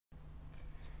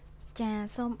ចា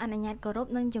សូមអនុញ្ញាតគោរព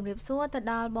និងជម្រាបសួរទៅ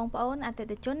ដល់បងប្អូនអតិ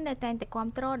ថិជនដែលតែងតែគាំ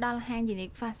ទ្រដល់ហាង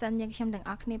Unique Fashion យើងខ្ញុំទាំង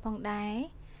អស់គ្នាផងដែរ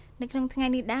នៅក្នុងថ្ងៃ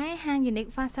នេះដែរហាង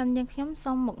Unique Fashion យើងខ្ញុំ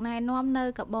សូមមកណែនាំនៅ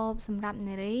កាបូបសម្រាប់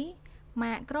នារី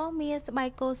ម៉ាក Cromia ស្បែក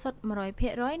គោសុទ្ធ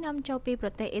 100% នាំចូលពីប្រ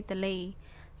ទេសអ៊ីតាលី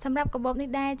សម្រាប់កាបូបនេះ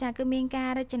ដែរចាគឺមានការ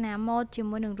រចនាម៉ូដជា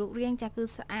មួយនឹងរូបរាងចាគឺ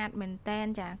ស្អាតមែនតែន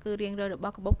ចាគឺរាងរយរប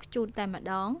ស់កាបូបខ្ជូតតែម្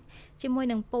ដងជាមួយ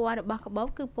នឹងពណ៌របស់កាបូប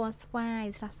គឺពណ៌ស្វាយ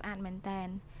ស្រស់ស្អាតមែនតែន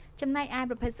ចំណែកឯ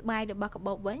ប្រភេទស្បែករបស់កា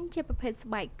បូបវិញជាប្រភេទស្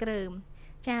បែកគ្រើម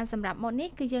ចាសម្រាប់ម៉ូដនេះ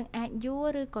គឺយើងអាចយួរ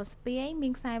ឬក៏ស្ពាយមា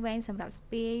នខ្សែវែងសម្រាប់ស្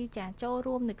ពាយចាចូល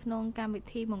រួមនៅក្នុងកម្មវិ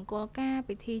ធីមង្គលការ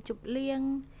ពិធីជប់លៀង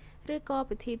ឬក៏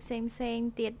ពិធីផ្សេង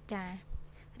ទៀតចា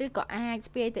ឬក៏អាច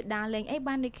ស្ពាយទៅដើរលេងអី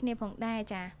បានដូចគ្នាផងដែរ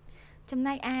ចាចំ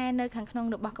ណែកឯនៅខាងក្នុង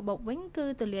របស់កាបូបវិញគឺ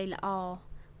ទូលាយល្អ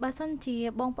បើសិនជា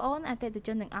បងប្អូនអតិថិជ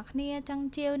នទាំងអស់គ្នាចង់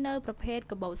ជាវនៅប្រភេទ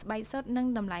កាបូបស្បែកសុទ្ធនិង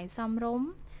តម្លៃសមរម្យ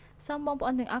សូមបងប្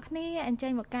អូនទាំងអស់គ្នាអញ្ជើ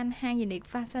ញមកកាន់ហាង Unique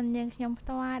Fashion យើងខ្ញុំផ្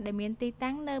ទាល់ដែលមានទី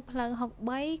តាំងនៅផ្លូវ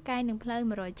63កែនឹងផ្លូវ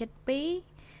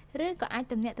172ឬក៏អាច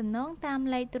ទំនាក់ទំនងតាម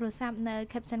លេខទូរស័ព្ទនៅ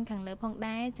caption ខាងលើផង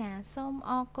ដែរចាសូម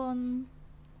អរគុណ